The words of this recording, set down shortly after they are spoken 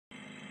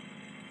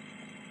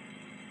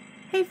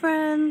Hey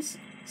friends!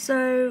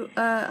 So,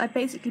 I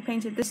basically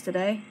painted this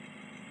today.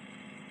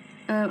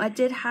 I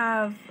did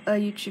have a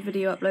YouTube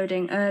video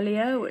uploading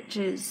earlier, which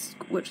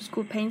was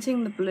called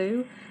Painting the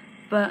Blue,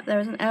 but there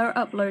was an error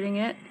uploading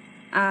it,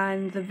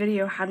 and the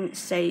video hadn't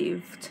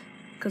saved,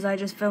 because I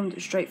just filmed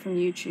it straight from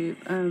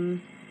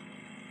YouTube,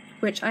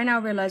 which I now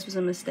realise was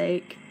a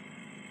mistake,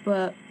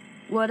 but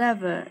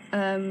whatever.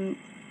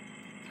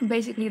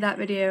 Basically that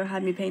video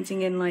had me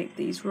painting in like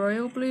these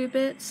royal blue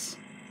bits,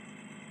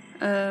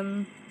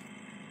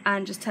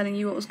 and just telling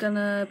you what was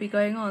gonna be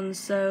going on,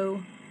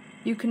 so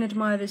you can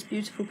admire this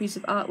beautiful piece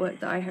of artwork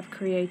that I have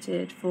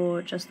created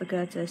for Just the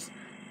Curtis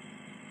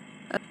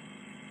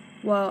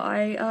while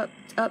I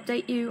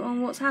update you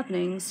on what's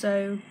happening.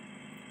 So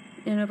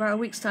in about a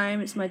week's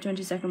time, it's my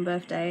 22nd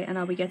birthday, and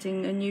I'll be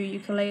getting a new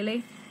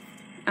ukulele,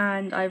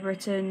 and I've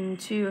written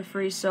 2 or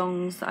 3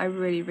 songs that I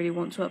really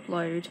want to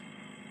upload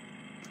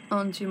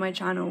onto my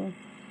channel,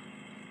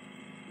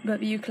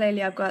 but the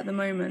ukulele I've got at the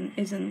moment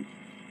isn't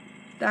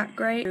that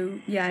great. So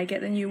yeah, I get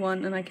the new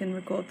one and I can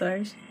record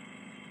those.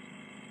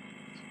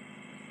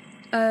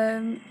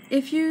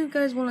 If you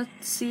guys want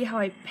to see how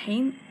I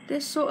paint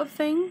this sort of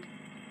thing,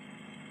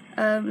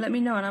 let me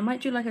know, and I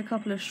might do like a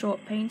couple of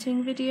short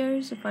painting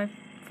videos if I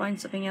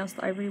find something else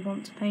that I really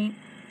want to paint.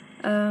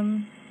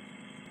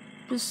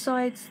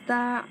 Besides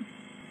that,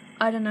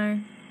 I don't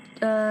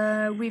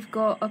know. We've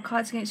got a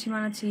Cards Against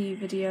Humanity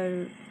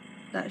video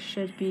that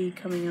should be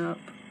coming up.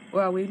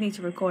 Well, we need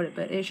to record it,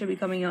 but it should be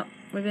coming up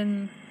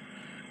within,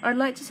 I'd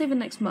like to say, the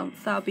next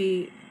month. That would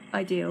be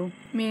ideal.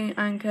 Me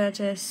and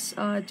Curtis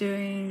are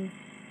doing,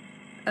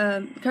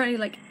 currently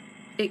like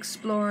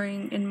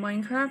exploring in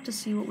Minecraft to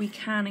see what we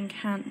can and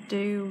can't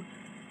do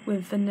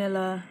with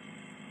vanilla,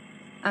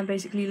 and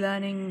basically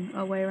learning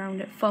our way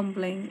around it,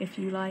 fumbling if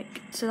you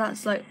like. So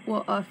that's like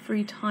what our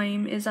free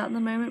time is at the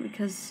moment,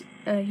 because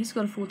he's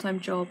got a full-time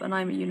job and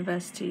I'm at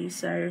university,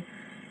 so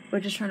we're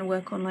just trying to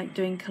work on like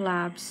doing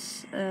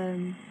collabs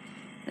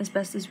as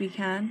best as we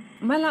can.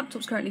 My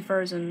laptop's currently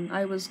frozen.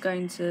 I was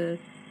going to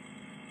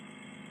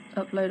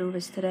upload all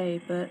this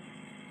today, but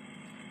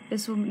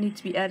this will need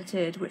to be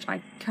edited, which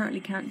I currently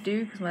can't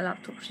do because my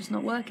laptop's just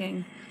not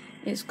working.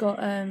 It's got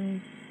the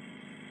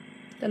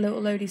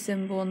little loady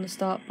symbol on the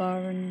start bar,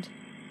 and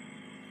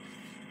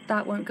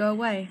that won't go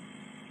away,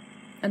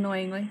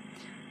 annoyingly.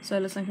 So it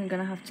looks like I'm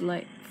gonna have to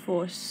like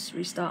force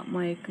restart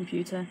my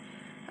computer.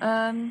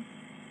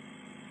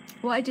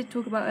 What I did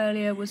talk about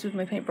earlier was with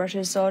my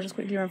paintbrushes, so I'll just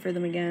quickly run through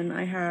them again.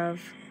 I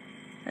have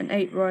an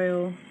 8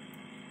 Royal.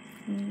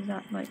 Is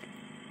that like,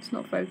 it's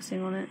not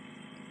focusing on it.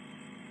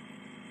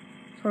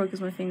 Probably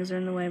because my fingers are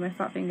in the way, my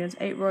fat fingers.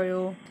 8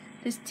 Royal.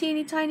 This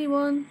teeny tiny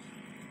one,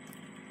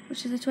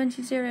 which is a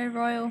 20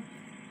 Royal,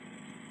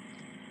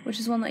 which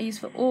is one that I use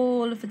for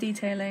all of the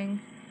detailing.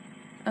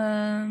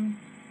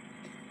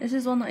 This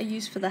is one that I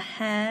use for the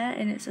hair,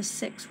 and it's a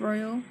 6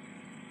 Royal.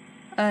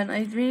 And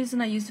the reason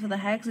I used it for the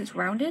hair because it's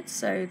rounded,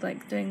 so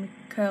like doing the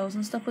curls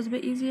and stuff was a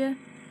bit easier.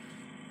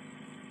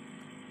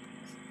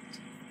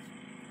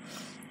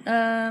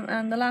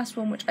 And the last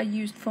one, which I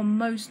used for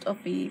most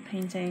of the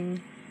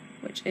painting,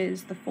 which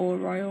is the 4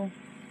 Royal.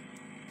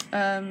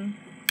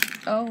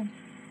 Oh,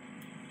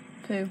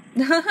 poo.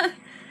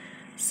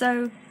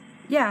 So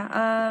yeah,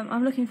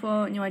 I'm looking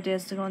for new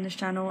ideas to go on this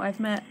channel. I've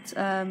met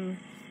a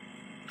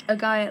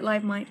guy at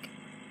Live Mic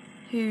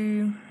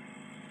who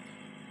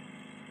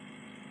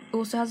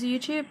also has a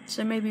YouTube,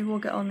 so maybe we'll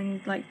get on and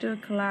like do a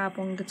collab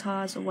on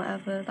guitars or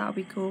whatever. That would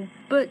be cool.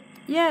 But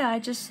yeah, I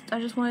just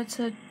wanted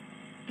to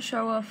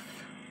show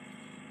off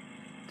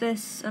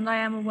this, and I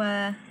am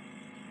aware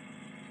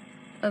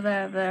of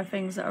there are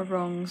things that are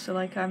wrong. So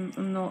like I'm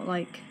not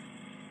like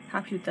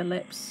happy with the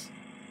lips.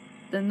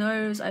 The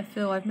nose, I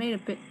feel I've made a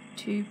bit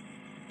too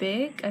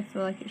big. I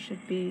feel like it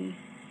should be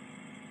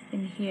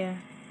in here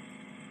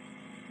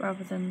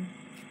rather than,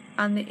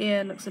 and the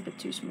ear looks a bit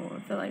too small. I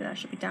feel like that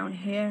should be down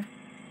here.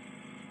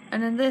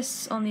 And then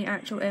this on the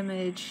actual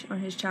image on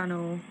his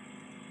channel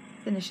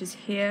finishes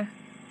here,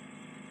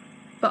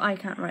 but I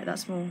can't write that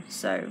small,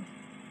 so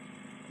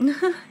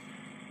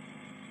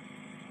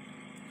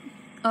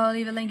I'll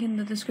leave a link in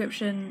the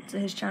description to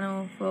his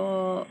channel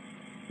for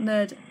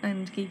nerd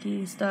and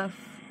geeky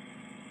stuff,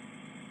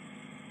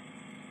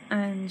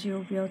 and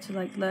you'll be able to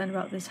like learn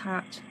about this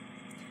hat.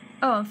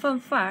 Oh, and fun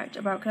fact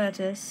about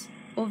Curtis,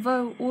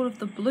 although all of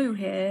the blue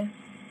here,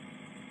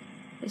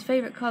 his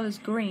favourite colour is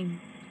green.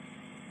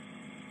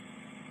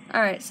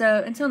 Alright,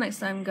 so until next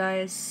time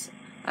guys,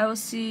 I will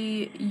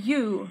see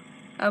you,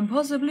 and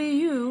possibly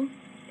you,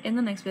 in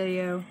the next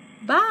video.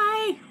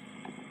 Bye!